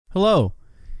Hello.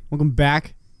 Welcome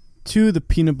back to the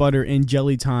Peanut Butter and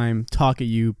Jelly Time Talk at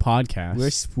You podcast. We're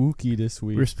spooky this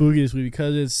week. We're spooky this week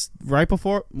because it's right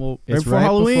before, It's before right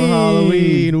Halloween. before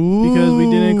Halloween. Ooh. Because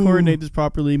we didn't coordinate this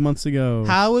properly months ago.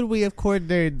 How would we have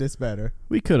coordinated this better?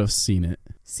 We could have seen it.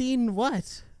 Seen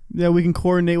what? Yeah, we can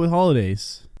coordinate with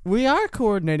holidays. We are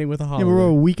coordinating with a holiday. Yeah, we're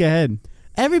a week ahead.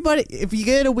 Everybody, if you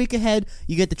get it a week ahead,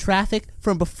 you get the traffic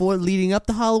from before leading up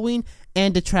to Halloween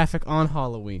and the traffic on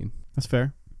Halloween. That's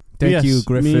fair. Thank you,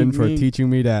 Griffin, for teaching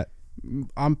me that.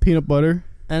 I'm Peanut Butter.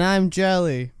 And I'm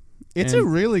Jelly. It's a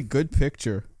really good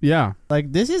picture. Yeah.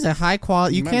 Like, this is a high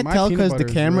quality. You can't tell because the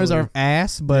cameras are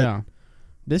ass, but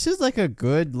this is like a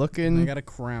good looking. I got a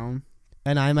crown.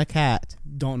 And I'm a cat.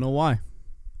 Don't know why.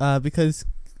 Because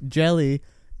Jelly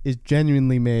is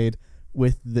genuinely made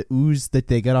with the ooze that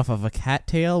they get off of a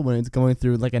cattail when it's going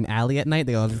through like an alley at night.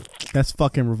 They go. That's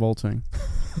fucking revolting.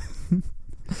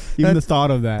 Even the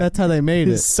thought of that. That's how they made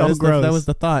it. It's so gross. That was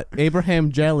the thought.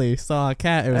 Abraham Jelly saw a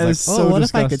cat. It was that like, so what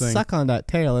disgusting. if I could suck on that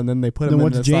tail? And then they put him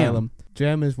in an asylum.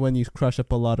 Jam is when you crush up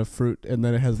a lot of fruit and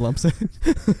then it has lumps in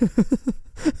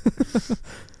it.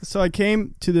 So I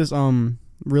came to this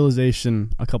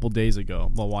realization a couple days ago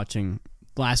while watching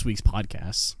last week's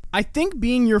podcast. I think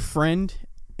being your friend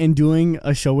and doing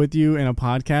a show with you and a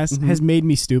podcast has made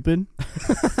me stupid.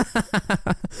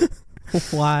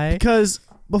 Why? Because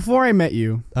before I met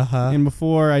you, and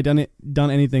before I done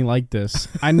anything like this,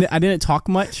 I didn't talk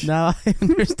much. Now I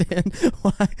understand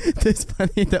why it's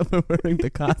funny that we're wearing the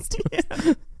costume.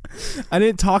 Yeah. I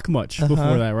didn't talk much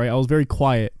before that, right? I was very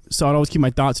quiet, so I'd always keep my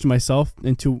thoughts to myself.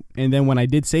 And then when I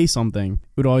did say something,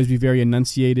 it would always be very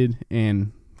enunciated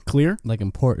and clear, like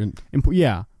important.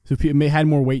 Yeah, so it had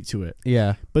more weight to it.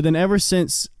 Yeah, but then ever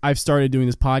since I've started doing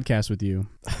this podcast with you,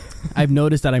 I've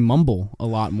noticed that I mumble a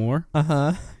lot more.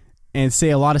 And say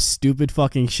a lot of stupid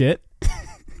fucking shit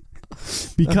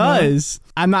because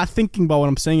I'm not thinking about what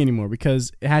I'm saying anymore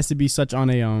because it has to be such on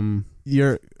a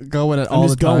You're going at all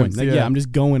the times. Like, I'm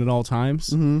just going at all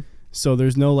times. So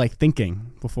there's no like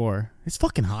thinking before. It's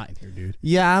fucking hot in here, dude.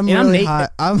 Yeah, I'm really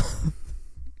hot.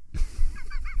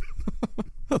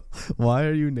 Why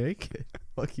are you naked,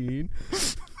 Joaquin?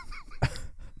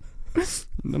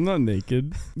 I'm not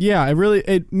naked. Yeah,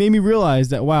 it made me realize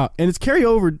that wow, and it's carried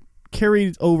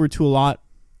over to a lot,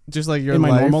 just like your in my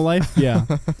life. normal life. Yeah,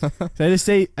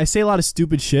 so I say a lot of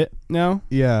stupid shit now.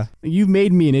 Yeah, you've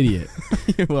made me an idiot.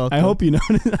 You're welcome. I hope you know.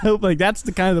 I hope like that's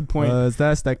the kind of the point.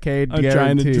 That's the Cade I'm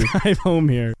trying to drive home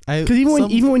here. Because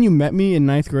even when you met me in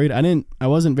 9th grade, I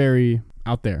wasn't very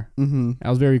out there. I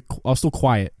was still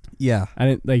quiet. Yeah, I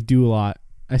didn't like do a lot.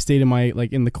 I stayed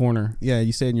in the corner. Yeah,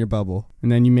 you stayed in your bubble.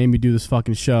 And then you made me do this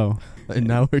fucking show. And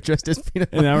now we're dressed as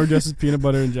peanut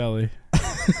butter and jelly.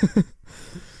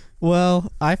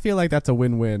 Well, I feel like that's a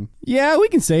win-win. Yeah, we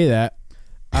can say that.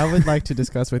 I would like to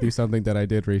discuss with you something that I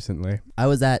did recently. I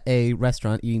was at a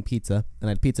restaurant eating pizza, and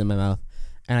I had pizza in my mouth,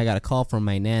 and I got a call from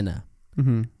my Nana.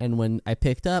 And when I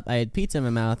picked up, I had pizza in my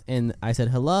mouth, and I said,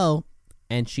 hello,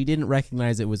 and she didn't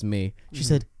recognize it was me. She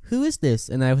said, who is this?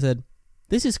 And I said,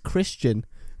 this is Christian.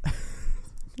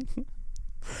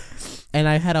 And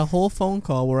I had a whole phone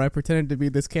call where I pretended to be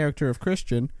this character of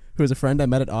Christian, who was a friend I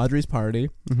met at Audrey's party,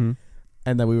 and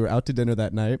that we were out to dinner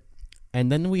that night. And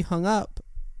then we hung up,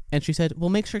 and she said, well,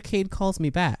 make sure Cade calls me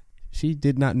back. She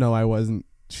did not know I wasn't.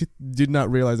 She did not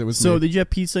realize it was me. So did you have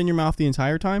pizza in your mouth the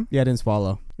entire time? Yeah, I didn't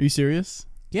swallow. Are you serious?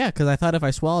 Yeah, because I thought if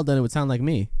I swallowed, then it would sound like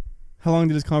me. How long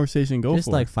did this conversation go for? Just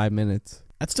like 5 minutes.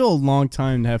 That's still a long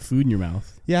time to have food in your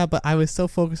mouth. Yeah, but I was so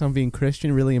focused on being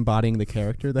Christian, really embodying the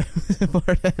character that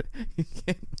you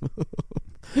can't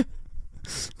move.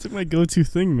 It's like my go-to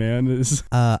thing, man.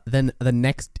 Then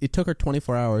it took her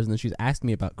 24 hours, and then she's asked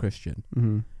me about Christian.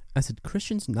 I said,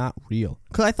 Christian's not real.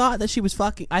 Because I thought that she was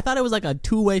fucking. I thought it was like a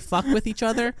two-way fuck with each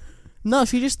other. No,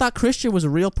 she just thought Christian was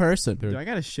a real person. Dude, I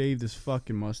gotta shave this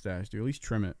fucking mustache, dude. At least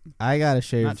trim it. I gotta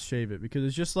shave. Not shave it, because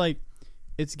it's just like,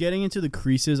 it's getting into the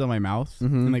creases of my mouth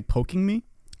and like poking me.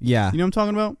 Yeah. You know what I'm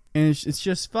talking about? And it's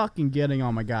just fucking getting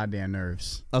on my goddamn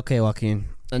nerves. Okay, Joaquin.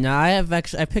 Now I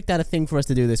picked out a thing for us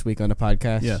to do this week on the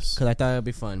podcast. Yes. Because I thought it would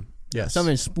be fun. Yes.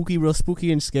 Something spooky, real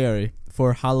spooky and scary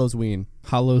for Halloween.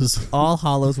 All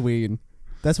Halloween.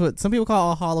 That's what some people call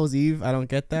All Hallows Eve. I don't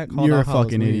get that. You're a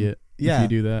fucking idiot. Yeah. If you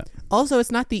do that. Also,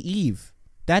 it's not the eve.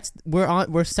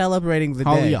 We're celebrating the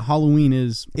day. Yeah, Halloween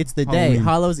is. It's the day.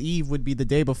 Hallows Eve would be the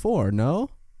day before. No.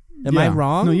 Am I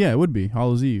wrong? No, yeah, it would be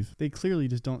Hallows Eve. They clearly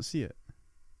just don't see it.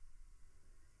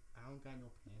 I don't got no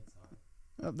pants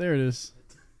on. Oh, there it is.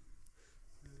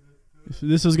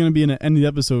 This was gonna be an end of the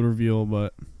episode reveal,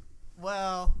 but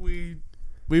well, we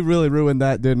really ruined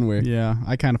that, didn't we? Yeah,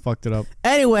 I kind of fucked it up.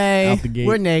 Anyway, Out the gate.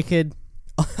 we're naked.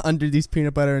 under these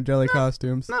peanut butter and jelly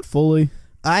costumes? Not fully.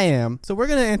 I am. So we're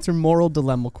going to answer moral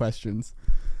dilemma questions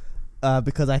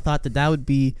because I thought that would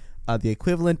be the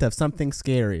equivalent of something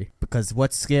scary. Because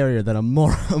what's scarier than a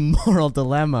moral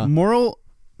dilemma?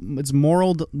 It's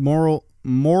moral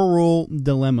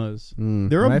dilemmas.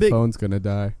 They're my a big. phone's going to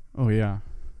die. Oh yeah.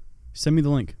 Send me the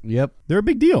link. Yep. They're a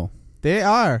big deal. They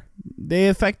are. They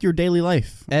affect your daily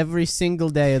life. Every single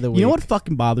day of the week. You know what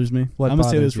fucking bothers me? What I'm going to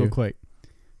say bothers this real you? quick.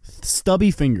 Stubby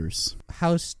fingers.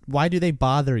 Why do they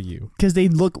bother you? Because they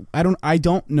look, I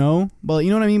don't know, but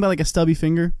you know what I mean by like a stubby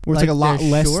finger? Where it's like a lot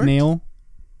they're less short? nail.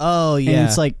 Oh, yeah. And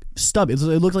it's like stubby. It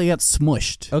looks like it got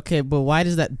smushed. Okay, but why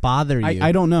does that bother you?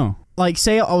 I don't know. Like,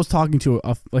 say I was talking to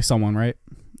like someone, right?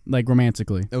 Like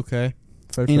romantically. Okay.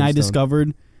 And I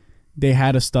discovered they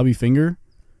had a stubby finger.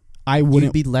 I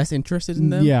wouldn't You'd be less interested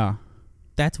in them? Yeah.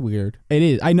 That's weird. It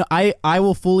is. I know. I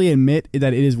will fully admit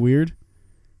that it is weird,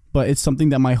 but it's something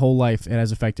that my whole life it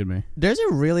has affected me. There's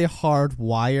a really hard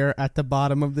wire at the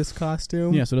bottom of this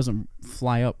costume. Yeah, so it doesn't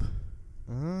fly up.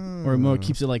 Or it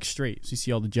keeps it like straight, so you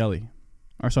see all the jelly.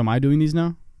 Or so am I doing these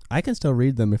now? I can still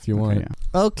read them if you want. Yeah.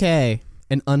 Okay.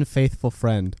 An unfaithful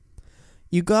friend.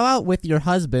 You go out with your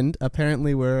husband,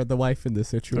 apparently we're the wife in this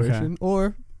situation,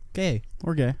 or gay.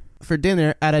 Or gay. For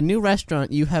dinner at a new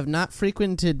restaurant you have not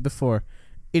frequented before.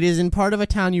 It is in part of a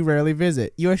town you rarely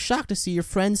visit. You are shocked to see your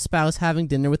friend's spouse having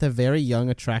dinner with a very young,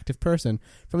 attractive person.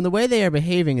 From the way they are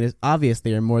behaving, it is obvious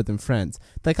they are more than friends.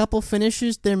 The couple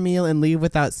finishes their meal and leave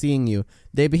without seeing you.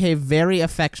 They behave very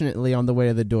affectionately on the way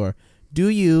to the door. Do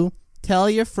you tell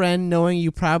your friend knowing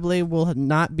you probably will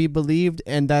not be believed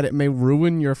and that it may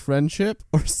ruin your friendship?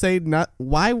 Or say not?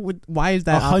 Why is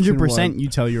that 100% you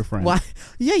tell your friend. Why?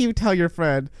 Yeah, you tell your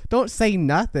friend. Don't say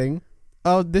nothing.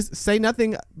 Say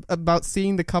nothing about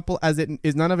seeing the couple as it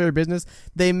is none of your business.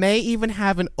 They may even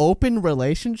have an open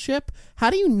relationship.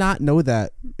 How do you not know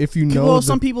that if you know? Well,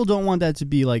 some people don't want that to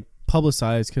be like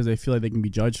publicized because they feel like they can be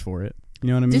judged for it. You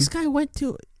know what I mean? This guy went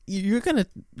to. You're gonna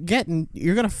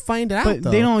find it out. But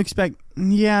though. they don't expect.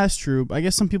 Yeah, it's true. I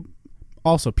guess some people.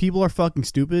 Also, people are fucking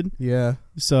stupid. Yeah.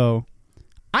 So,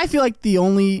 I feel like the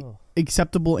only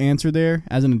acceptable answer there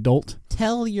as an adult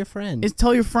tell your friend is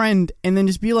tell your friend and then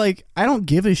just be like, I don't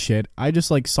give a shit. I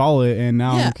just like saw it and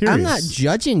now I'm curious. I'm not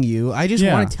judging you. I just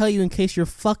want to tell you in case your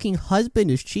fucking husband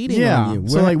is cheating on you.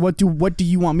 So like, what do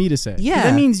you want me to say? Yeah.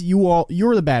 That means you're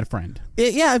the bad friend.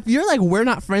 If you're like, we're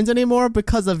not friends anymore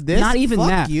because of this, not even fuck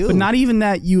that. you. But not even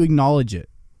that you acknowledge it.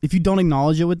 If you don't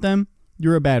acknowledge it with them,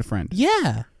 you're a bad friend.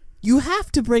 Yeah. You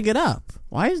have to bring it up.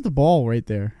 Why is the ball right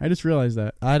there? I just realized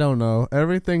that. I don't know.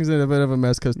 Everything's in a bit of a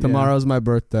mess because tomorrow's my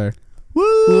birthday.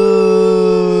 Woo!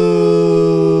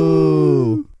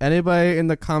 Woo! Anybody in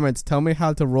the comments, tell me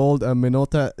how to roll a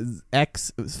Minolta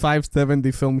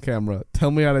X570 film camera. Tell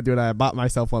me how to do that. I bought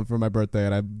myself one for my birthday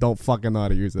and I don't fucking know how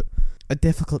to use it. A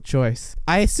difficult choice.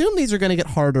 I assume these are going to get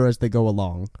harder as they go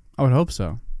along. I would hope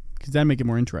so. Because that'd make it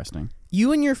more interesting.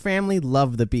 You and your family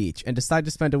love the beach and decide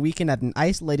to spend a weekend at an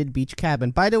isolated beach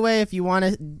cabin. By the way, if you want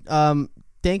to,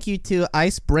 thank you to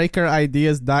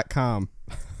icebreakerideas.com.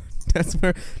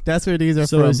 That's where these are from.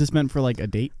 So is this meant for like a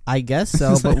date? I guess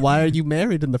so, but why are you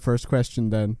married in the first question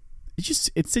then? It's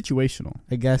situational.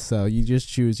 I guess so. You just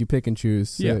choose. You pick and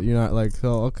choose. Yeah. You're not like,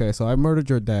 oh, okay, so I murdered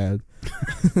your dad.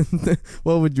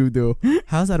 What would you do?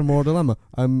 How's that a moral dilemma?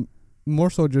 I'm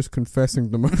more so just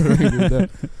confessing to murdering your dad.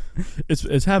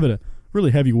 It's having a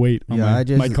really heavy weight on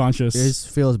my conscience. It just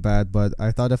feels bad, but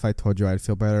I thought if I told you I'd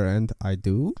feel better, and I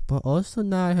do. But also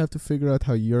now I have to figure out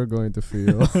how you're going to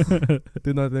feel.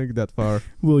 Did not think that far.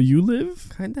 Will you live?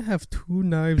 Kind of have 2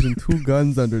 knives and 2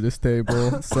 guns under this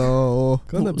table, so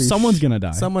someone's gonna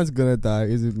die. Someone's gonna die.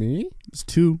 Is it me? It's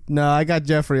 2. No, I got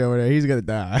Jeffrey over there. He's gonna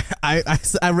die.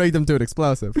 I raised him to an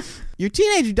explosive. Your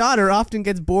teenage daughter often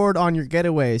gets bored on your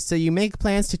getaways, so you make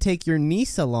plans to take your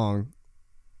niece along.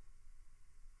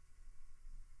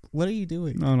 What are you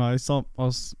doing? Oh, no, I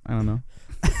don't know.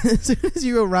 As soon as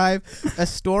you arrive, a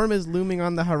storm is looming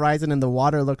on the horizon and the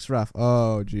water looks rough.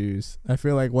 Oh, jeez. I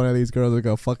feel like one of these girls will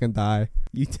go fucking die.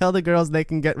 You tell the girls they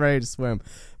can get ready to swim,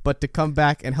 but to come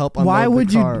back and help unload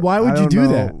the car. Why would you do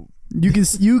that?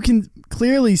 You can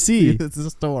clearly see. It's a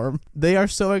storm. They are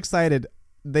so excited.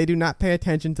 They do not pay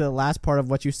attention to the last part of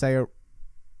what you say or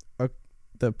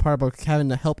the part about having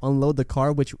to help unload the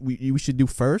car, which we should do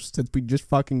first since we just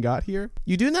fucking got here.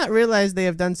 You do not realize they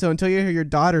have done so until you hear your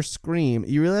daughter scream.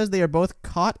 You realize they are both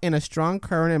caught in a strong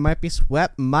current and might be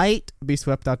swept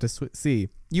out to sea.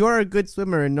 You are a good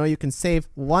swimmer and know you can save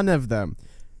one of them.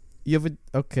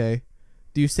 Okay.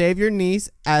 Do you save your niece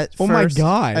at Oh first? my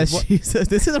God. As she says,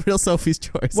 this is a real Sophie's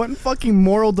choice. What fucking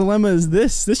moral dilemma is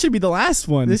this? This should be the last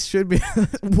one. This should be.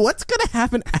 What's gonna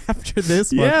happen after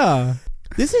this one? Yeah.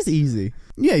 This is easy.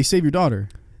 Yeah, you save your daughter.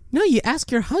 No, you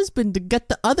ask your husband to get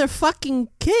the other fucking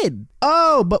kid.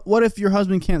 Oh, but what if your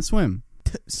husband can't swim?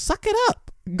 Suck it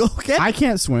up. Go get. I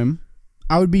can't swim.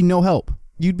 I would be no help.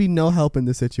 You'd be no help in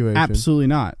this situation. Absolutely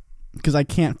not. Because I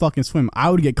can't fucking swim. I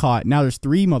would get caught. Now there's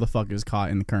 3 motherfuckers caught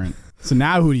in the current. So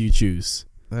now who do you choose?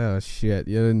 Oh shit!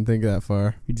 You didn't think that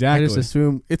far. Exactly. I just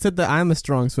assume it said that I'm a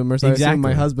strong swimmer, so I assume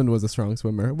my husband was a strong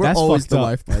swimmer. We're That's always fucked the up.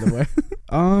 wife, by the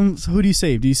way. So who do you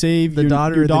save? Do you save The your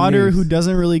daughter your or the daughter niece? who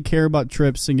doesn't really care about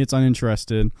trips and gets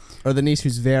uninterested? Or the niece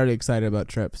who's very excited about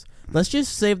trips. Let's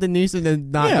just save the niece and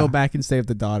then not go back and save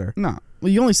the daughter. No. Well,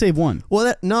 you only save one.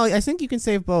 Well, no, I think you can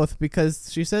save both because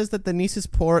she says that the niece is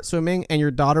poor at swimming and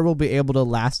your daughter will be able to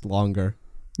last longer.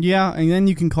 Yeah, and then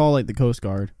you can call like the Coast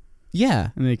Guard Yeah.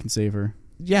 and they can save her.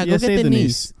 Yeah, go get save the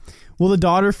niece. Will the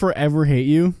daughter forever hate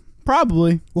you?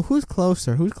 Probably. Well, who's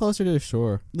closer? Who's closer to the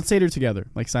shore? Let's say they're together,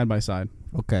 like side by side.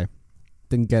 Okay.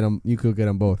 Then get them. You could get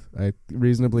them both.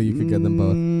 Reasonably, you could get them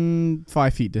both.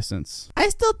 5 feet distance. I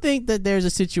still think that there's a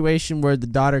situation where the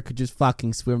daughter could just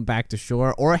fucking swim back to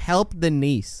shore or help the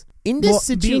niece. In this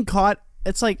Being situation, caught,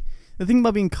 it's like the thing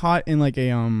about being caught in like a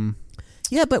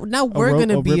yeah, but now we're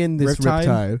gonna be in this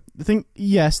riptide. The thing,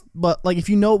 yes, but like if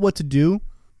you know what to do,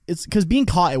 it's because being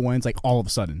caught at one, it's like all of a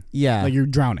sudden, Yeah, like you're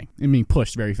drowning and being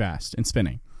pushed very fast and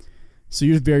spinning, so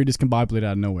you're just very discombobulated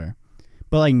out of nowhere.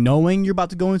 But like knowing you're about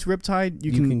to go into riptide,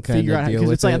 you can figure out because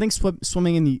it's like I think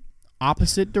swimming in the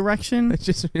opposite direction. I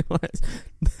just realized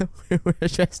that we were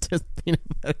dressed as peanut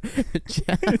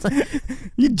butter.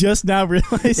 You just now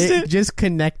realized It just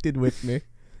connected with me.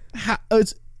 How? I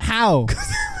was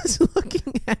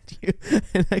looking at you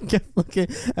and I kept looking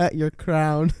at your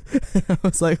crown. I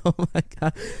was like, oh my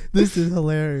God, this is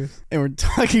hilarious. And we're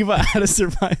talking about how to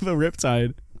survive a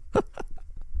riptide.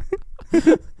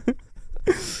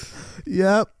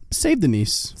 Yep. Save the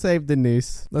niece. Save the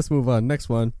niece. Let's move on. Next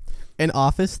one. An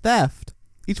office theft.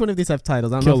 Each one of these have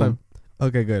titles. I don't Kill know if them.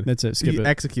 Okay, good. That's it. Skip it.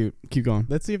 Execute. Keep going.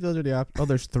 Let's see if those are the options. Oh,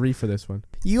 there's 3 for this one.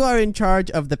 You are in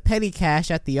charge of the petty cash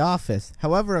at the office.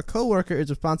 However, a coworker is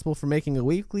responsible for making a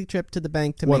weekly trip to the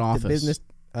bank to make the business.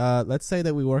 Let's say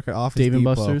that we work at Office Dave and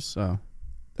Depot. Buster's. Oh,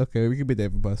 okay, we could be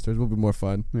Dave and Buster's. We'll be more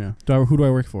fun. yeah. Who do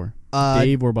I work for?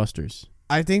 Dave or Buster's?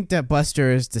 I think that Buster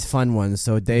is the fun one,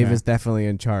 so Dave Okay. is definitely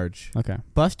in charge. Okay.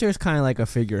 Buster is kind of like a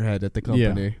figurehead at the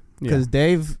company because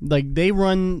Dave, like they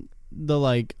run the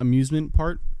like amusement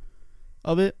part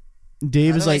of it.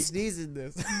 Dave is like, sneeze in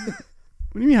this. what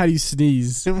do you mean? How do you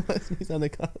sneeze? Sneeze on the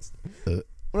cost.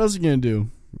 What else are you gonna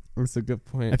do? That's a good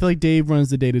point. I feel like Dave runs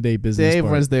the day-to-day business. Dave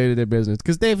part. runs day-to-day business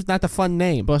because Dave's not the fun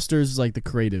name. Buster's is like the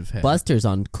creative head. Buster's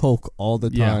on coke all the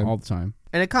time. Yeah, all the time.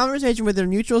 In a conversation with their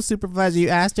mutual supervisor, you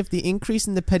asked if the increase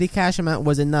in the petty cash amount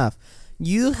was enough.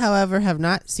 You, however, have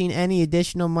not seen any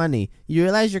additional money. You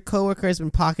realize your coworker has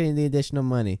been pocketing the additional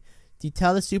money. Do you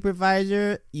tell the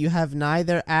supervisor you have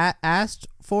neither asked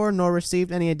for nor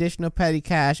received any additional petty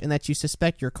cash and that you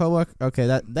suspect your coworker? Okay,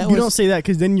 that You was, don't say that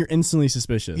because then you're instantly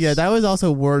suspicious. yeah, that was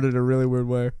also worded a really weird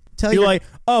way. You're like,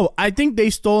 oh, I think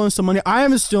they stolen some money. I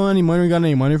haven't stolen any money or gotten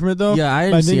any money from it though. yeah, I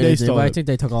but didn't see they anything, stole but I it. think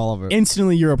they took all of it.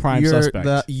 Instantly, you're a prime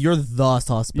suspect. You're the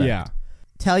suspect. Yeah.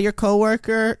 Tell your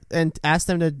coworker and ask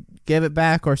them to give it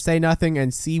back or say nothing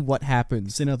and see what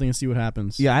happens. Say nothing and see what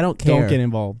happens. Yeah, I don't care. Don't get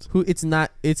involved. It's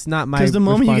not my Because the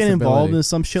moment you get involved responsibility. in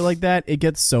some shit like that, it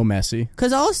gets so messy.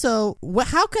 Because also,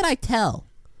 how could I tell?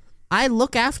 I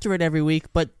look after it every week,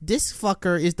 but this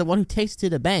fucker is the one who takes it to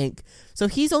the bank, so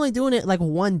he's only doing it like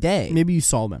one day. Maybe you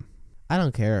saw them. I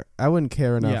don't care. I wouldn't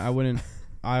care enough. Yeah, I wouldn't.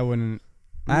 I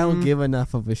don't give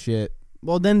enough of a shit.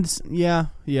 Well, then, yeah,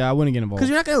 I wouldn't get involved. Because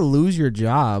you're not gonna lose your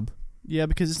job. Yeah,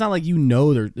 because it's not like you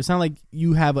know they're. It's not like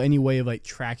you have any way of like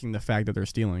tracking the fact that they're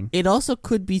stealing. It also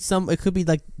could be It could be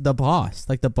like the boss.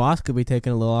 Like the boss could be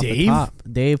taking a little off the Dave? top.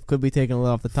 Dave could be taking a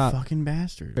little off the top. Fucking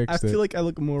bastard. Fixed I it. feel like I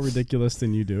look more ridiculous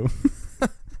than you do.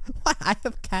 What? I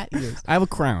have cat ears. I have a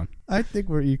crown. I think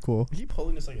we're equal. I keep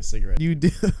holding this like a cigarette. You do.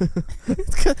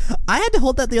 I had to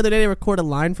hold that the other day to record a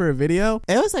line for a video.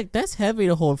 It was like, that's heavy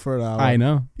to hold for an hour. I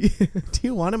know. Do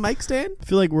you want a mic stand? I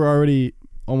feel like we're already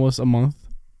almost a month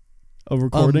of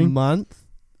recording. A month?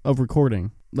 Of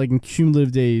recording. Like in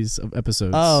cumulative days of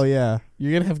episodes. Oh, yeah.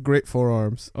 You're going to have great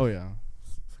forearms. Oh, yeah.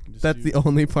 That's the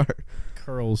only part.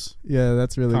 Curls Yeah,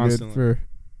 that's really Constantly. good for...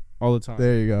 all the time.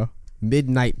 There you go.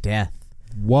 Midnight Death.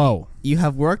 Whoa. You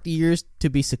have worked years to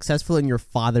be successful in your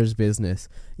father's business.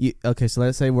 Okay, so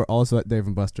let's say we're also at Dave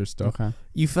and Buster's still. Okay.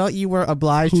 You felt you were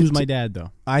obliged Who's to... my dad,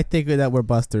 though? I think that we're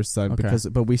Buster's son, Okay.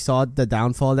 but we saw the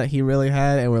downfall that he really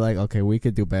had, and we're like, okay, we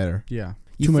could do better. Yeah.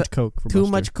 You Too much coke for Too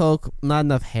Buster. much coke, not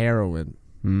enough heroin.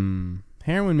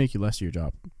 Heroin make you less of your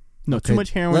job. No, Okay, too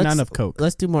much heroin, not enough coke.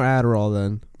 Let's do more Adderall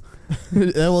then.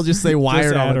 Then we'll just say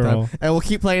wired all the Adderall. time. And we'll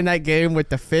keep playing that game with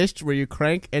the fish where you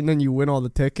crank and then you win all the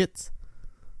tickets.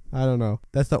 I don't know.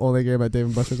 That's the only game at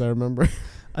Dave & Buster's I remember.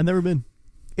 I've never been.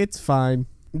 It's fine.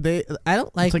 I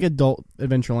don't like... It's like adult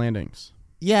adventure landings.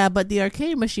 Yeah, but the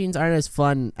arcade machines aren't as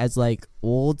fun as like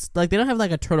old... Like they don't have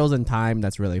like a Turtles in Time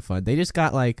that's really fun. They just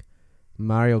got like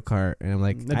Mario Kart and I'm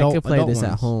like, I could play this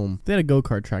at home. They had a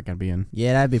go-kart track I'd be in.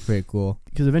 Yeah, that'd be pretty cool.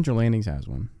 Because Adventure Landings has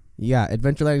one. Yeah,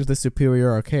 Adventureland is the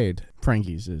superior arcade.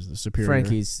 Frankie's is the superior.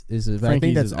 Frankie's is. I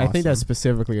Frankie's is think that's awesome.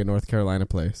 specifically a North Carolina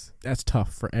place. That's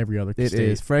tough for every other It state.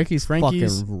 is. Frankie's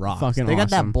fucking rocks. fucking They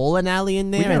got awesome. that bowling alley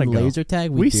in We there gotta and go. laser tag.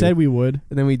 We do. said we would.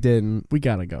 and then we didn't. We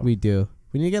gotta go. We do.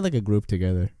 We need to get like a group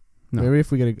together. No. Maybe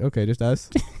if we get okay, just us.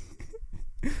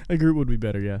 A group would be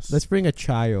better, yes. Let's bring a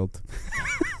child.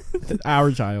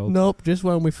 Our child. Nope, just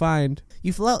one we find.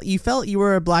 You felt you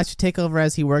were obliged to take over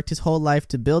as he worked his whole life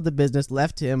to build the business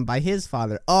left to him by his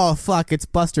father. Oh fuck, it's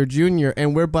Buster Jr.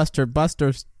 and we're Buster Jr.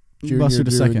 Buster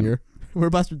the second. Jr. We're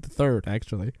Buster the third,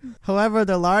 actually. However,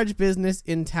 the large business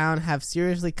in town have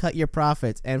seriously cut your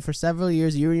profits, and for several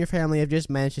years, you and your family have just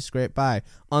managed to scrape by.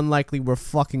 Unlikely, we're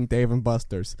fucking Dave and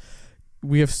Buster's.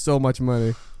 We have so much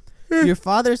money. Your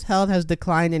father's health has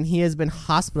declined, and he has been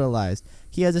hospitalized.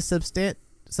 He has a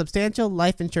substantial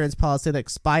life insurance policy that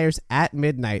expires at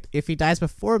midnight. If he dies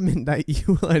before midnight,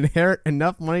 you will inherit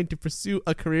enough money to pursue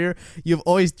a career you've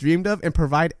always dreamed of and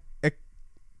provide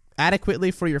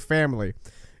adequately for your family.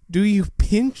 Do you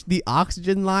pinch the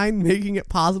oxygen line, making it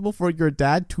possible for your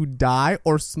dad to die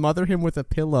or smother him with a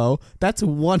pillow? That's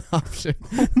one option.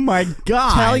 Oh my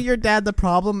God. Tell your dad the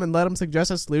problem and let him suggest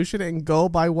a solution and go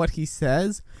by what he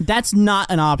says. That's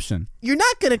not an option. You're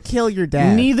not going to kill your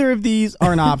dad. Neither of these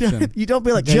are an option. You don't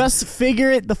be like, Just figure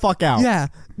it the fuck out. yeah.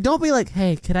 Don't be like,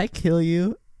 hey, can I kill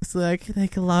you so that I can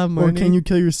make a lot of money? Or can you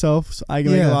kill yourself so I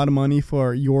can make a lot of money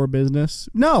for your business?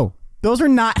 No. Those are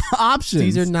not options.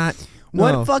 These are not...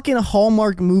 What no. fucking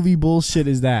Hallmark movie bullshit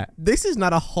is that? This is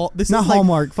not a whole... This Not is like,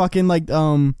 Hallmark. Fucking like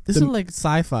This is like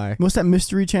sci-fi. what's that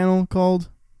mystery channel called?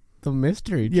 The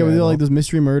Mystery Yeah, where they Channel. like those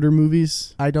mystery murder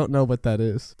movies. I don't know what that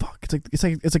is. Fuck,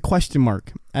 it's a question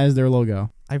mark as their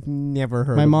logo. I've never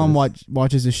heard My of mom this.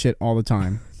 watches this shit all the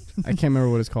time. I can't remember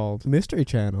what it's called. Mystery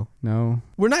Channel. No,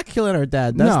 We're not killing our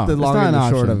dad. That's no, the it's long not and an the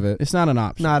short option. of it. It's not an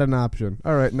option. Not an option.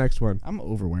 All right, next one. I'm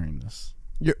overwearing this.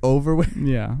 You're over with.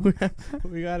 Yeah.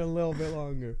 We got a little bit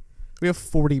longer. We have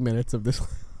 40 minutes of this.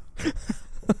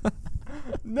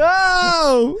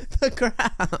 No. The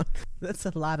ground. That's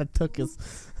a lot of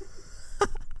tuchus.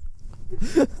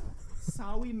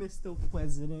 Sorry, Mr.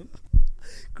 President.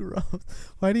 Gross.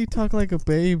 Why do you talk like a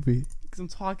baby? Because I'm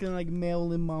talking like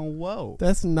Marilyn Monroe.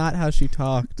 That's not how she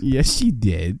talked. Yes, she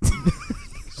did.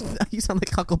 You sound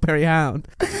like Huckleberry Hound.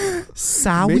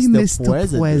 Sorry, Mr.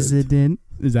 Mr. President.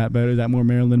 Is that better? Is that more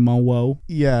Marilyn Monroe?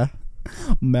 Yeah.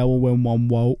 Marilyn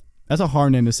Monroe. That's a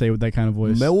hard name to say with that kind of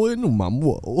voice. Marilyn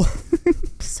Monroe.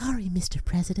 Sorry, Mr.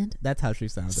 President. That's how she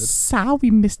sounded. Sorry,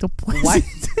 Mr.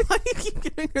 President. Why do you keep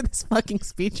giving her this fucking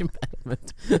speech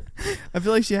impediment? I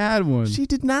feel like she had one. She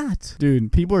did not.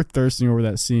 Dude, people are thirsting over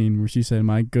that scene where she said,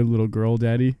 "My good little girl,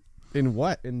 daddy," In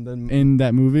what? In the in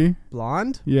that movie.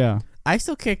 Blonde? Yeah. I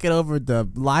still can't get over the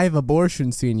live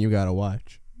abortion scene you gotta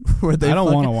watch. Where they I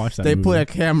don't want to watch that They movie. put a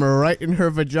camera right in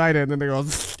her vagina and then they go,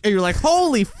 and you're like,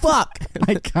 holy fuck!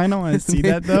 I kind of want to see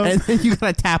that, though. And then you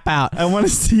gotta tap out. I want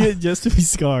to see it just to be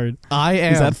scarred. I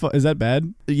am. Is that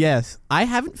bad? Yes. I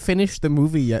haven't finished the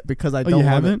movie yet because I don't you wanna-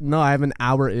 haven't? No, I have an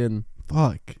hour in.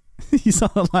 Fuck. You saw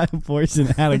a live abortion.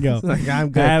 Had to go. Like, I'm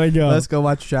good. Had to go. Let's go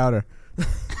watch Chowder.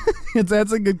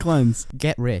 That's a good cleanse.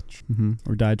 Get rich.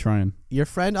 Or die trying. Your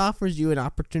friend offers you an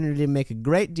opportunity to make a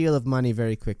great deal of money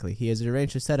very quickly. He has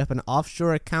arranged to set up an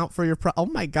offshore account for your oh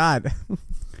my god.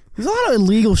 There's a lot of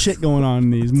illegal shit going on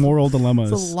in these moral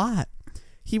dilemmas. It's a lot.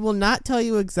 He will not tell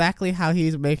you exactly how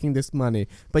he's making this money,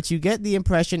 but you get the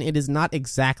impression it is not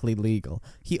exactly legal.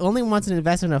 He only wants an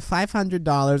investment of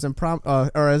 $500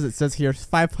 and or as it says here,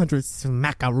 500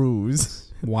 smackaroos.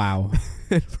 Wow.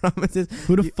 It promises.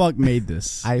 Who the fuck made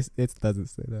this? It doesn't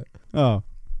say that. Oh.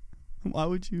 Why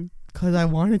would you? Because I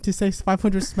wanted to say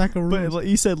 500 smackaroos. But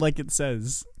you said like it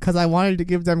says. Because I wanted to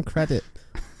give them credit.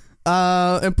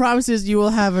 And promises you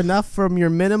will have enough from your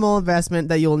minimal investment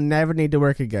that you'll never need to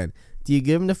work again. Do you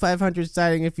give him the 500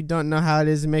 citing if you don't know how it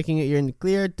is, making it you're in the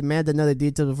clear? Demand another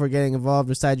detail before getting involved.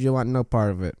 Decide you want no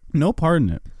part of it. No part in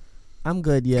it. I'm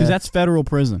good, yeah. Because that's federal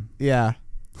prison. Yeah.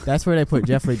 That's where they put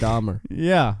Jeffrey Dahmer.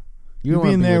 Yeah. You You'd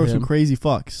be in there with some crazy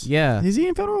fucks. Yeah. Is he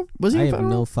in federal? Was he in federal? I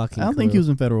have no fucking I don't think he was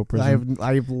in federal prison.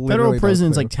 I've federal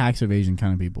prison's like tax evasion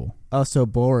kind of people. Oh, so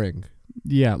boring.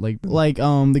 Yeah, like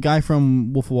the guy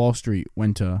from Wolf of Wall Street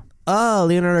went to... Oh,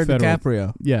 Leonardo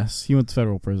DiCaprio. Yes, he went to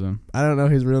federal prison. I don't know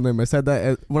his real name. I said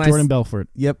that when Jordan Belfort.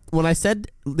 Yep. When I said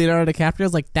Leonardo DiCaprio, I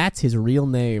was like, that's his real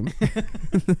name.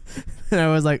 And I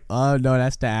was like, oh, no,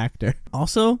 that's the actor.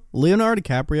 Also, Leonardo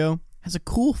DiCaprio has a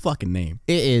cool fucking name.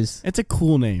 It is. It's a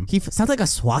cool name. He sounds like a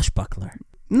swashbuckler.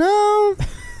 No.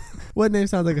 What name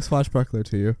sounds like a swashbuckler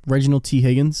to you? Reginald T.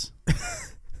 Higgins.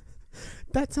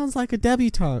 That sounds like a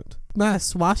debutante, not a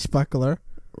swashbuckler.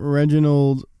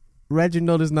 Reginald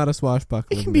is not a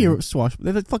swashbuckler. It can be a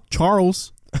swashbuckler. Fuck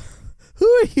Charles. Who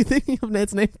are you thinking of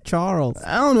that's named Charles?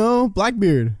 I don't know.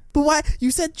 Blackbeard. But why? You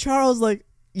said Charles like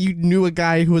you knew a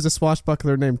guy who was a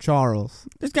swashbuckler named Charles.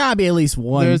 There's gotta be at least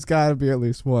one. There's gotta be at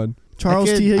least one.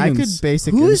 Charles T. Higgins. I could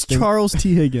basically. Who is Charles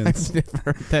T. Higgins? I've never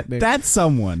heard that name. That's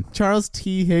someone. Charles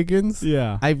T. Higgins?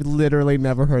 Yeah. I've literally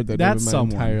never heard that name in my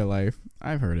someone. entire life.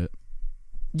 I've heard it.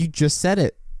 You just said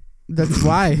it. That's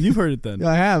why. You've heard it then.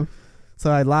 I have.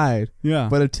 So I lied. Yeah.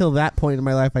 But until that point in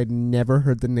my life, I'd never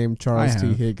heard the name Charles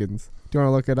T. Higgins. Do you want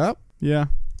to look it up? Yeah.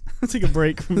 Let's take a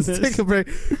break from this. Let's take a break.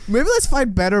 Maybe let's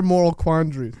find better moral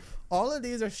quandaries. All of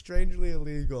these are strangely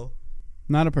illegal.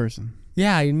 Not a person.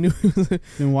 Yeah, I knew.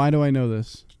 Then why do I know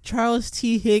this? Charles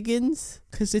T. Higgins?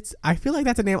 Because I feel like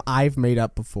that's a name I've made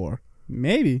up before.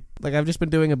 Maybe. Like I've just been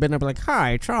doing a bit and I'll be like,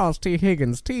 hi, Charles T.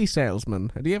 Higgins, tea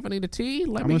salesman. Do you ever need a tea?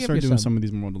 I'm going to start doing some of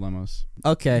these moral dilemmas.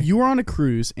 Okay. You are on a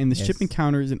cruise and the ship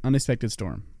encounters an unexpected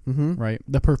storm. Mm-hmm. Right?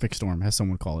 The perfect storm, as some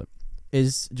would call it.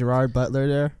 Is Gerard Butler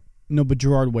there? No, but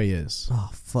Gerard Way is. Oh,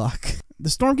 fuck. The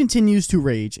storm continues to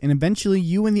rage, and eventually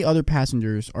you and the other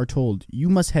passengers are told you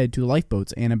must head to the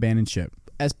lifeboats and abandoned ship.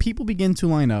 As people begin to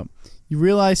line up, you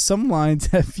realize some lines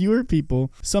have fewer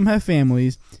people, some have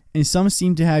families, and some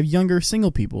seem to have younger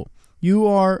single people. You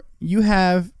are a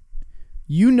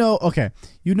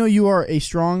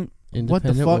strong... Independent what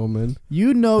the fuck? Woman.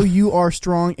 You know you are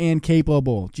strong and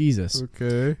capable. Jesus.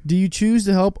 Okay. Do you choose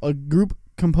to help a group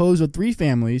composed of 3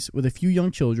 families with a few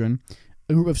young children,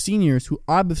 a group of seniors who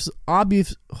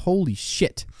holy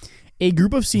shit, a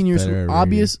group of seniors who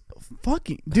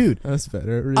That's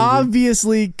better.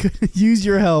 Obviously could use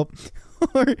your help,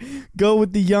 or go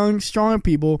with the young, strong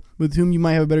people with whom you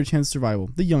might have a better chance of survival?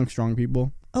 The young, strong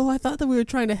people. Oh, I thought that we were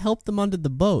trying to help them onto the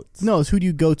boats. No, it's who do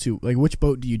you go to? Like, which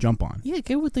boat do you jump on? Yeah,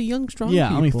 get with the young, strong people.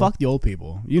 Yeah, I mean, fuck the old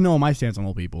people. You know my stance on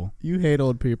old people. You hate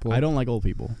old people. I don't like old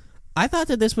people. I thought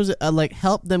that this was like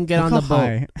help them get on the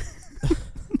boat.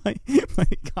 my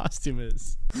costume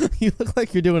is. You look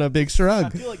like you're doing a big shrug. I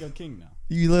feel like I'm king now.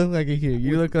 You look like a king.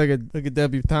 You look like a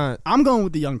debutante. I'm going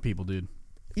with the young people, dude.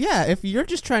 Yeah, if you're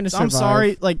just trying to survive. I'm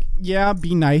sorry. Like, yeah,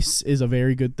 be nice is a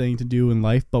very good thing to do in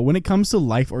life, but when it comes to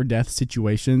life or death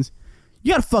situations,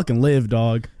 you gotta fucking live,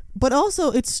 dog. But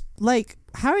also, it's like,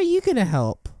 how are you gonna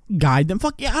help? Guide them.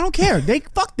 Fuck yeah, I don't care.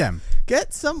 Fuck them.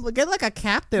 Get like a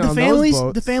captain on those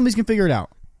boats. The families can figure it out,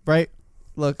 right?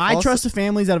 Look, I trust the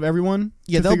families out of everyone.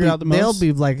 Yeah, they'll figure it out the most.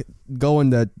 They'll be like going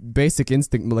the basic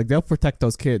instinct, like they'll protect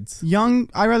those kids.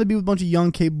 I'd rather be with a bunch of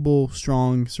young, capable,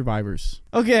 strong survivors.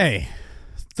 Okay,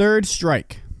 third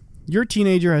strike. Your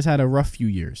teenager has had a rough few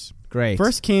years. Great.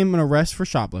 First came an arrest for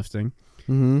shoplifting.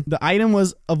 Mm-hmm. The item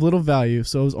was of little value,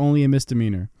 so it was only a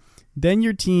misdemeanor. Then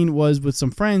your teen was with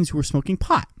some friends who were smoking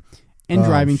pot and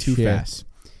driving too fast.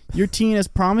 Your teen has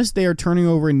promised they are turning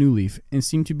over a new leaf and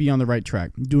seem to be on the right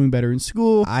track, doing better in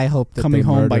school. I hope that coming they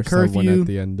home by murder someone curfew at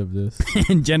the end of this,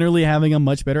 and generally having a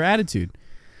much better attitude.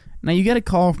 Now you get a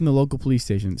call from the local police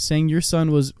station saying your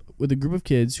son was with a group of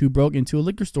kids who broke into a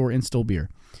liquor store and stole beer.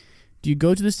 Do you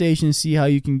go to the station and see how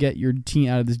you can get your teen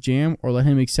out of this jam, or let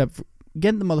him get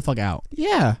the motherfucker out?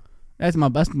 Yeah, that's my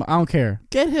best. I don't care.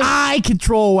 Get him. I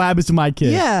control what happens to my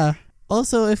kid. Yeah.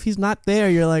 Also, if he's not there,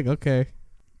 you're like, okay.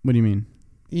 What do you mean?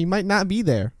 He might not be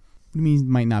there. What do you mean he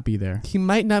might not be there? He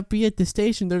might not be at the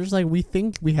station. They're just like, we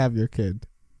think we have your kid.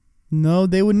 No,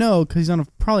 they would know because he's on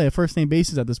probably a first name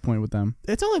basis at this point with them.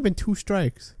 It's only been 2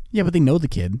 strikes. Yeah, but they know the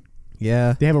kid.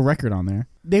 Yeah. They have a record on there.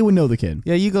 They would know the kid.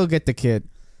 Yeah, you go get the kid.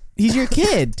 He's your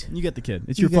kid. You get the kid.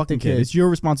 It's your fucking kid. It's your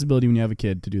responsibility when you have a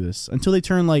kid to do this. Until they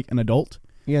turn like an adult.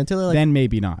 Yeah, until they're like then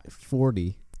maybe not.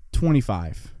 40.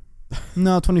 25.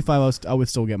 No, 25 I would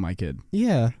still get my kid.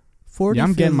 Yeah. 40. Yeah,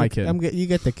 I'm getting my kid. You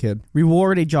get the kid.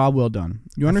 Reward a job well done.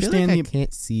 You understand I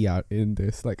can't see out in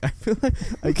this. Like, I feel like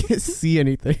I can't see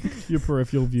anything. your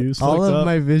peripheral views. All of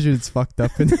my vision's fucked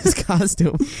up in this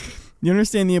costume. You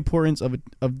understand the importance of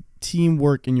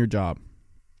teamwork in your job.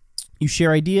 You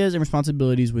share ideas and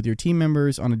responsibilities with your team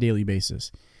members on a daily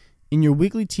basis. In your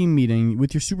weekly team meeting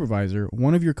with your supervisor,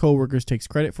 one of your coworkers takes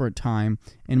credit for a time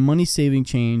and money-saving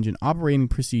change in operating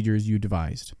procedures you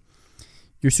devised.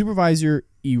 Your supervisor,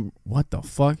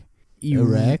 erroneously,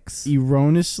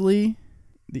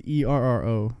 the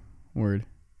ERRO word.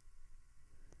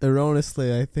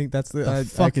 Erroneously, I think that's the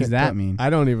fuck does that mean? I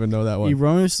don't even know that one.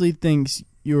 Erroneously thinks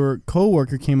your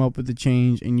coworker came up with the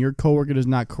change and your coworker does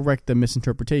not correct the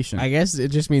misinterpretation. I guess it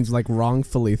just means like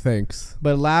wrongfully thinks.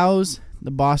 But allows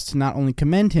the boss to not only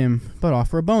commend him, but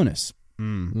offer a bonus.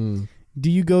 Do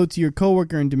you go to your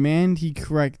coworker and demand he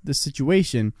correct the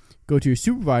situation? Go to your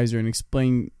supervisor and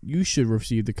explain you should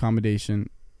receive the commendation,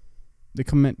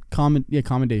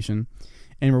 commendation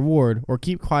and reward, or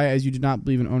keep quiet as you do not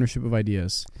believe in ownership of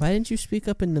ideas. Why didn't you speak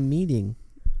up in the meeting?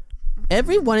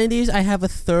 Every one of these, I have a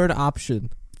third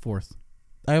option. Fourth.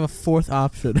 I have a fourth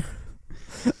option.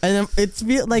 And it's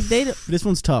like This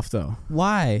one's tough though.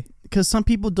 Why? Because some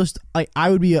people just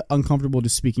I would be uncomfortable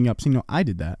just speaking up. So I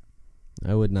did that.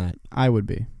 I would not. I would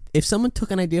be. If someone took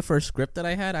an idea for a script that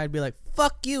I had, I'd be like,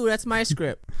 "Fuck you! That's my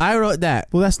script. I wrote that."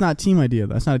 Well, that's not a team idea.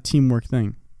 That's not a teamwork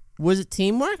thing. Was it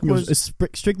teamwork? It's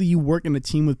strictly you work in a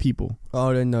team with people.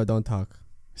 Oh, then no, don't talk.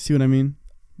 See what I mean?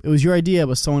 It was your idea,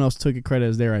 but someone else took credit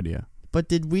as their idea. But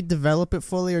did we develop it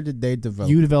fully, or did they develop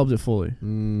it? You developed it fully.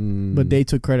 But they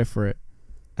took credit for it.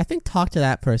 I think talk to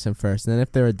that person first, and then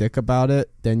if they're a dick about it,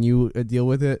 then you deal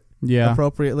with it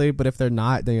appropriately. But if they're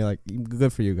not, then you're like,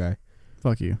 good for you, guy.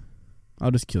 Fuck you.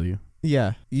 I'll just kill you.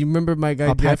 Yeah. You remember my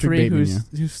guy Jeffrey who's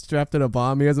strapped in a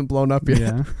bomb? He hasn't blown up yet.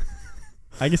 Yeah.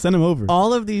 I can send him over.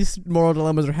 All of these moral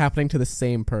dilemmas are happening to the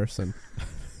same person.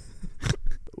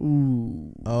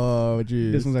 Ooh. Oh,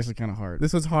 geez. This one's actually kind of hard.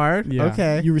 This was hard? Yeah.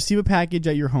 Okay. You receive a package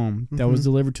at your home that was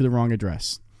delivered to the wrong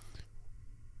address.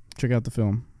 Check out the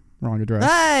film. Wrong address.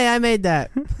 Hey, I made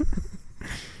that.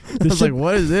 I was like,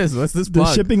 what is this? What's this bug?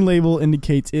 The shipping label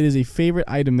indicates it is a favorite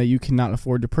item that you cannot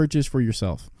afford to purchase for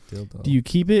yourself. Dildo. Do you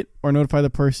keep it or notify the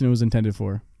person it was intended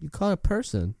for? You call it a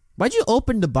person. Why'd you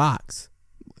open the box?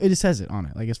 It just says it on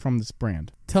it. Like it's from this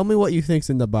brand. Tell me what you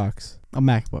think's in the box. A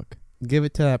MacBook. Give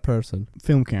it to that person.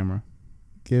 Film camera.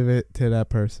 Give it to that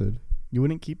person. You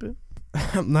wouldn't keep it?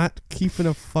 I'm not keeping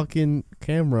a fucking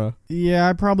camera. Yeah,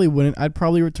 I probably wouldn't. I'd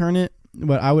probably return it,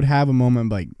 but I would have a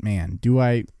moment like, man, do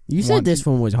I... You said this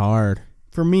one was hard.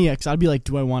 For me, I'd be like,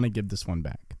 do I want to give this one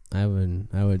back? I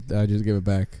wouldn't. I'd just give it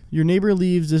back. Your neighbor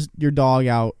leaves your dog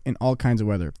out in all kinds of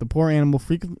weather. The poor animal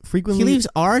frequently... He leaves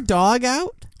our dog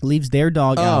out? Leaves their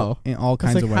dog out in all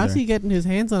kinds of weather. How's he getting his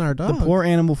hands on our dog? The poor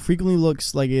animal frequently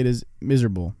looks like it is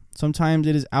miserable. Sometimes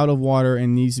it is out of water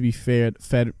and needs to be fed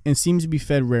and seems to be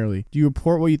fed rarely. Do you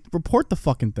report report the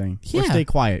fucking thing? Yeah. Or stay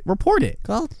quiet. Report it.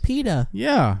 Call PETA.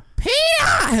 Yeah.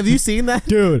 PETA! Have you seen that?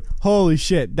 Dude, holy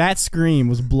shit. That scream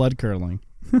was blood curdling.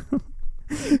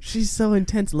 She's so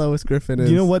intense, Lois Griffin is.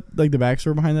 Do you know what the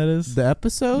backstory behind that is? The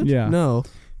episode? Yeah. No.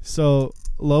 So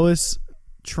Lois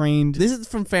trained... This is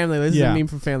from Family. This is a meme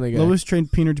from Family Guy. Lois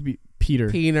trained Peter to be...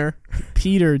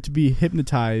 Peter to be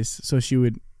hypnotized so she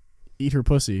would eat her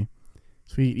pussy.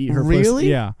 So he'd eat her pussy. Really?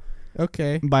 Yeah.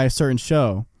 Okay. By a certain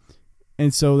show.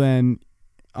 And so then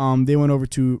they went over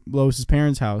to Lois's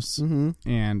parents' house,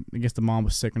 and I guess the mom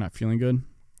was sick or not feeling good.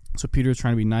 So Peter was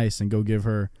trying to be nice and go give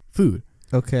her food.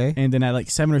 Okay. And then at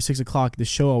 7 or 6 o'clock, the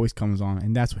show always comes on,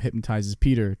 and that's what hypnotizes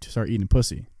Peter to start eating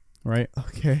pussy. Right?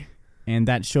 Okay. And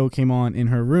that show came on in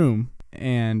her room,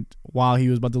 and while he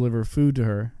was about to deliver food to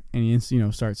her, and he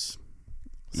starts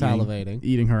salivating,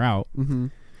 eating her out.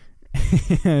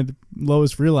 And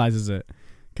Lois realizes it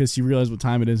because she realizes what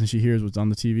time it is and she hears what's on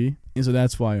the TV, and so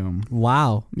that's why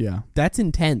wow, yeah, that's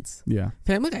intense. Yeah,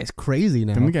 Family Guy's crazy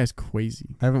now. Family Guy's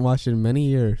crazy. I haven't watched it in many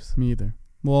years. Me either.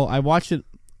 Well, I watch it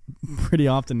pretty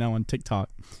often now on TikTok.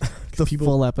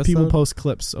 Full episode. People post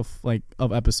clips of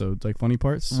episodes, like funny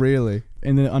parts. Really?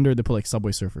 And then under they put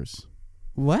Subway Surfers.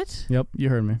 What? Yep, you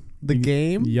heard me. The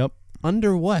game? Yep.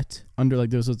 Under what? Under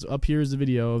there's up here is the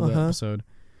video of the episode.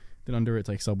 Then under it's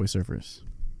Subway Surfers.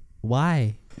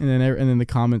 Why? And then the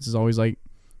comments is always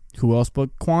who else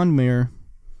but Quandmere?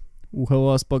 Who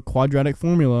else but Quadratic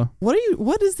Formula?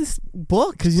 What is this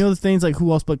book? Because the things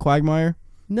who else but Quagmire?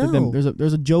 No.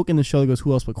 There's a joke in the show that goes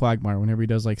who else but Quagmire whenever he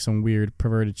does some weird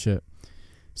perverted shit.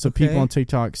 So people on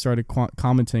TikTok started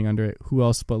commenting under it, who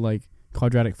else but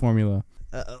Quadratic Formula?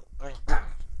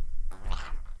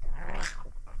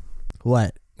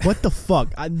 What? What the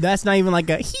fuck? That's not even like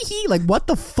a hee hee. Like, what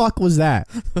the fuck was that?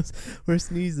 Were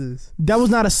sneezes. That was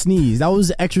not a sneeze. That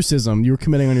was exorcism you were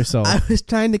committing on yourself. I was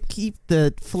trying to keep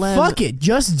the phlegm. Fuck it.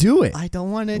 Just do it. I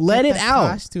don't want to let it out.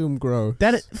 Costume gross.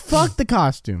 Fuck the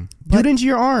costume. Do it into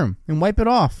your arm and wipe it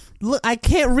off. Look, I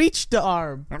can't reach the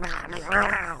arm.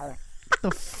 What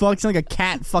the fuck? It's like a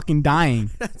cat fucking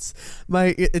dying.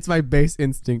 It's my base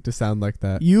instinct to sound like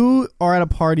that. You are at a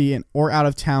party or out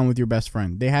of town with your best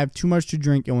friend. They have too much to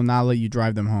drink and will not let you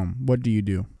drive them home. What do you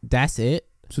do? That's it?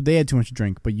 So they had too much to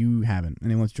drink, but you haven't. And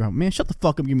they want you to drive. Man, shut the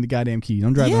fuck up. Give me the goddamn keys.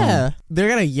 I'm driving home. Yeah. They're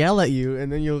going to yell at you and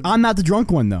then you'll... I'm not the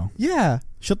drunk one, though. Yeah.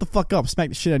 Shut the fuck up. Smack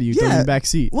the shit out of you. Throw you in the back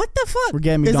seat. What the fuck? We're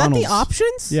getting McDonald's. Is that the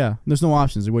options? Yeah. There's no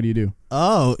options. Like, what do you do?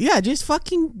 Oh, yeah. Just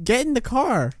fucking get in the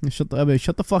car. Shut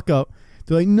the fuck up.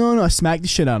 They're like, no. I smack the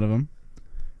shit out of him.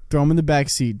 Throw him in the back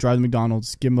seat. Drive to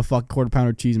McDonald's. Give him a fucking quarter pounder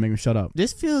of cheese and make him shut up.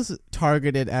 This feels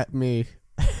targeted at me.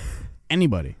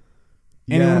 Anybody.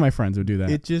 Any one of my friends would do that.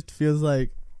 It just feels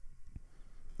like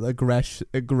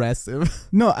aggressive.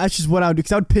 No, that's just what I would do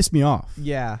because that would piss me off.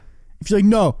 Yeah. If you're like,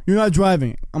 no, you're not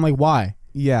driving. I'm like, why?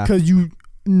 Yeah. Because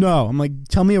no. I'm like,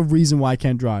 tell me a reason why I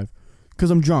can't drive.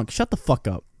 Because I'm drunk. Shut the fuck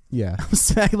up. Yeah.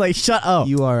 I'm like, shut up.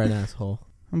 You are an asshole.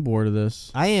 I'm bored of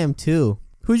this. I am too.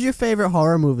 Who's your favorite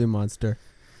horror movie monster?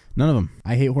 None of them.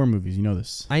 I hate horror movies. You know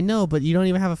this. I know, but you don't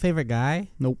even have a favorite guy?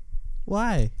 Nope.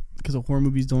 Why? Because horror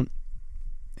movies don't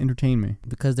entertain me.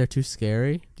 Because they're too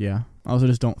scary? Yeah. I also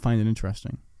just don't find it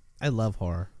interesting. I love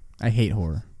horror. I hate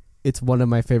horror. It's one of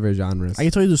my favorite genres. I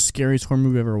can tell you the scariest horror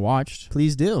movie I've ever watched.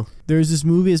 Please do. There's this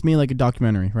movie. It's made like a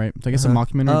documentary, right? It's like it's a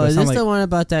mockumentary. Oh, is this the one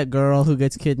about that girl who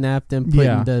gets kidnapped and put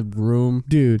in the room?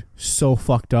 Dude, so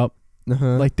fucked up.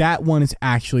 Like that one is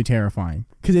actually terrifying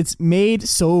because it's made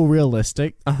so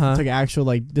realistic. It's like an actual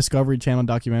like Discovery Channel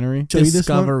documentary.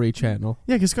 Discovery Channel.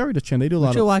 Yeah, Discovery Channel. They do a lot.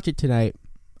 We should watch it tonight.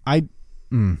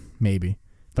 Maybe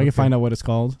if I can find out what it's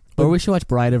called. Or we should watch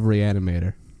Bride of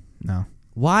Reanimator. No.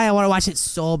 Why? I want to watch it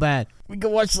so bad. We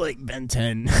could watch like Ben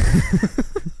 10.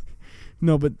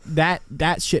 No, but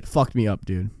that shit fucked me up,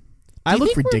 dude. I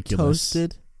look ridiculous. We're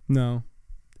toasted? No.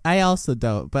 I also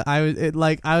don't, but I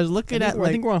was looking at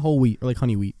I think we're on whole wheat or like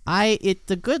honey wheat.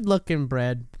 It's a good looking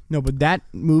bread. No, but that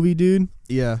movie, dude,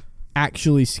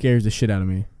 actually scares the shit out of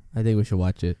me. I think we should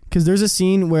watch it. Because there's a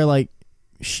scene where like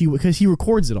because he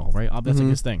records it all, right? That's like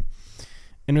his thing.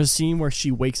 And there's a scene where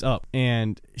she wakes up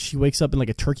in like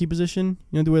a turkey position.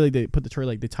 You know the way like they put the turkey,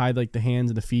 like they tied like the hands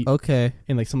and the feet, okay,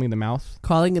 and like something in the mouth.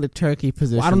 Calling it a turkey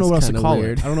position. Well, I don't know what else to call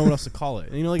it. I don't know what else to call it.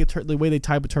 And you know, like the way they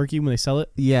tie up a turkey when they sell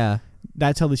it. Yeah,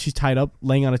 that's how she's tied up,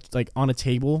 laying on a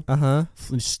table.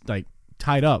 Just like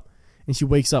tied up, and she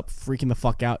wakes up freaking the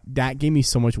fuck out. That gave me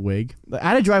so much wig. I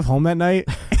had to drive home that night.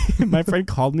 My friend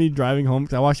called me driving home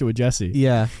because I watched it with Jesse.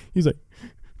 Yeah, he's like,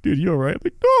 dude, you alright? I'm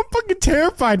like, no, I'm fucking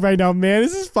terrified right now, man.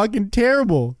 This is fucking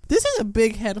terrible. This is a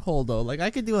big head hole, though. Like,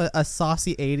 I could do a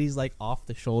saucy 80s, like,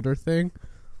 off-the-shoulder thing.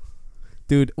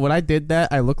 Dude, when I did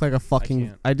that, I looked like a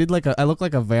fucking... I looked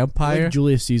like a vampire. Like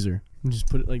Julius Caesar. Just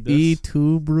put it like this.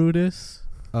 E2 Brutus.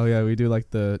 Oh, yeah, we do,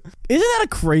 like, the... Isn't that a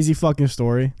crazy fucking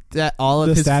story? That all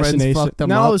of his friends fucked him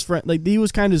now up? His friend, like, he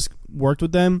was kind of just worked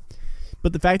with them,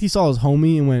 but the fact he saw his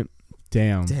homie and went,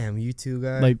 damn. Damn, you two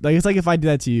guys. Like, it's like if I did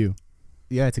that to you.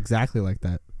 Yeah, it's exactly like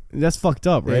that. That's fucked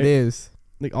up, right? It is.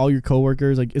 Like all your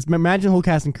coworkers, like imagine the whole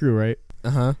cast and crew, right?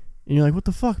 And you're like, what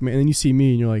the fuck, man? And then you see me,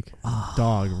 and you're like,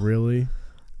 dog, really?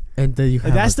 And then you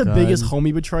have that's the biggest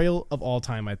homie betrayal of all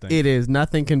time, I think. It is.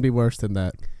 Nothing can be worse than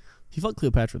that. He fucked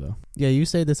Cleopatra, though. Yeah, you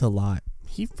say this a lot.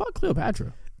 He fucked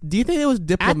Cleopatra. Do you think it was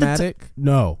diplomatic?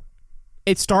 No.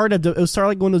 It started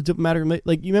like one of those diplomatic,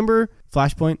 like you remember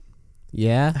Flashpoint?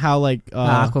 Yeah. How like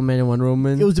Aquaman and Wonder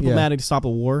Woman. It was diplomatic to stop a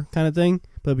war kind of thing,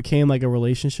 but it became like a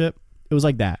relationship. It was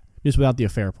like that, just without the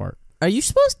affair part. Are you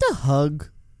supposed to hug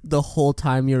the whole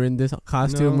time you're in this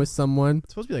costume with someone?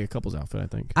 It's supposed to be like a couple's outfit, I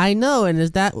think. I know, and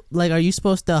is that like, are you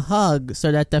supposed to hug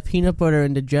so that the peanut butter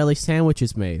and the jelly sandwich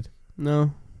is made?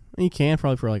 No. You can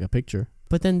probably for like a picture.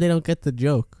 But then they don't get the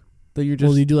joke. That you're just...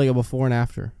 Well, you do like a before and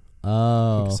after.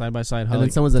 Oh. Like side by side hug. And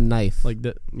then someone's a knife. Like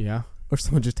that, yeah. Or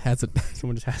someone just has a knife.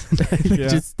 Someone just has a knife. Yeah.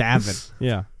 Just stabbing.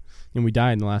 Yeah. And we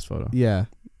died in the last photo. Yeah.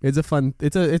 It's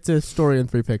a story in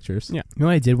 3 pictures. Yeah. You know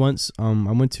what I did once? I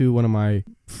went to one of my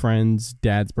friend's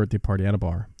dad's birthday party at a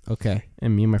bar. Okay.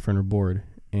 And me and my friend were bored.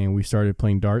 And we started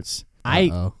playing darts.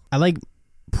 I like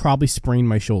probably sprained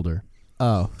my shoulder.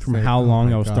 Oh. From how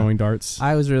long I was throwing darts.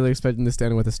 I was really expecting to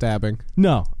stand with a stabbing.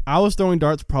 No. I was throwing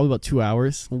darts probably about 2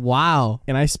 hours. Wow.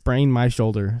 And I sprained my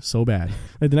shoulder so bad.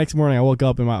 Like the next morning I woke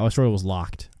up and my shoulder was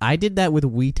locked. I did that with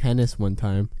Wii Tennis one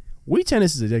time. Wii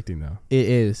Tennis is addicting though. It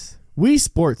is. Wii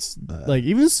Sports, like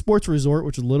even Sports Resort,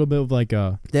 which is a little bit of like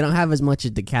a. They don't have as much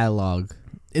at the catalog.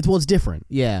 It's different.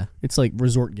 Yeah, it's like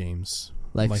resort games,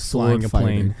 like flying a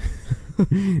plane,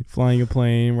 flying a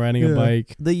plane, riding a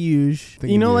bike. The usual.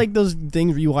 You know, like those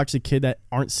things where you watch a kid that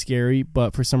aren't scary,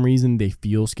 but for some reason they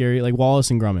feel scary, like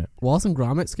Wallace and Gromit. Wallace and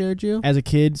Gromit scared you? As a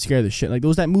kid, scared the shit. Like there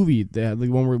was that movie, the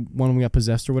one where one got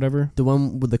possessed or whatever. The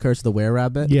one with the Curse of the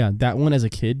Were-Rabbit? Yeah, that one as a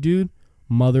kid, dude.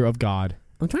 Mother of God.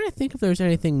 I'm trying to think if there's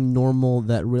anything normal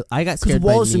that I got scared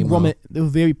by Wallace Nemo. and Gromit, they were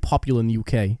very popular in the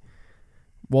UK.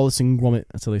 Wallace and Gromit,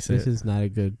 that's how they say this is not a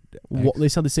good...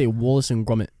 That's how they say Wallace and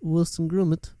Gromit. Wallace and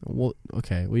Gromit.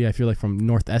 Okay, well, yeah, if you're like from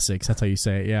North Essex, that's how you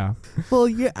say it, yeah. Well,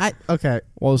 yeah, okay.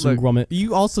 Wallace and Gromit.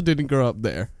 You also didn't grow up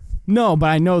there. No, but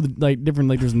I know like different,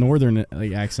 like there's northern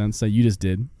like accents that you just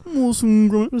did. Wallace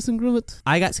and Gromit.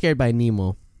 I got scared by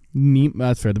Nemo.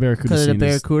 That's fair. The Barracuda Because scene of the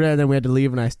Barracuda, and then we had to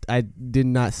leave, and I did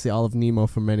not see all of Nemo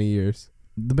for many years.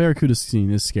 The Barracuda scene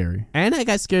is scary. And I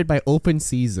got scared by Open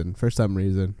Season for some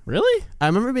reason. Really? I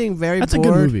remember being very bored. That's a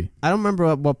good movie. I don't remember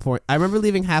at what point. I remember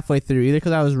leaving halfway through, either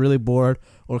because I was really bored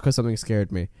or because something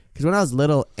scared me. Because when I was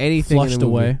little, anything Flushed in the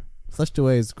movie, Away. Flushed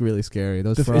Away is really scary.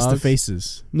 Those frogs. It's the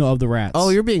faces. No, of the rats. Oh,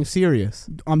 you're being serious.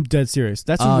 I'm dead serious.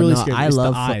 That's what really scared me. It's the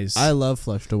eyes. I love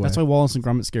Flushed Away. That's why Wallace and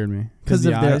Gromit scared me. Because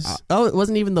of their eyes. Oh, it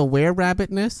wasn't even the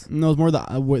were-rabbitness? No, it was more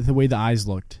the way the eyes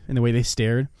looked and the way they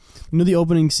stared. You know the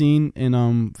opening scene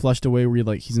in Flushed Away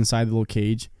where he's inside the little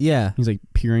cage? Yeah. He's like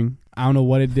peering. I don't know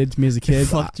what it did to me as a kid. I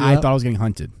thought I was getting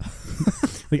hunted.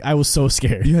 Like I was so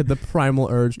scared. You had the primal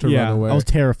urge to run away. I was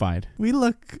terrified. We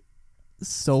look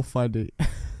so funny.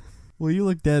 Well, you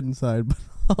look dead inside, but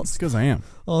It's because I am.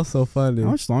 Also funny.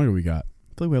 How much longer we got?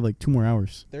 I feel like we have like 2 more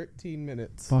hours. 13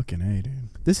 minutes. Fucking A, dude.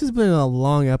 This has been a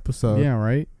long episode. Yeah,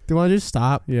 right? Do you want to just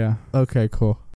stop? Yeah. Okay, cool.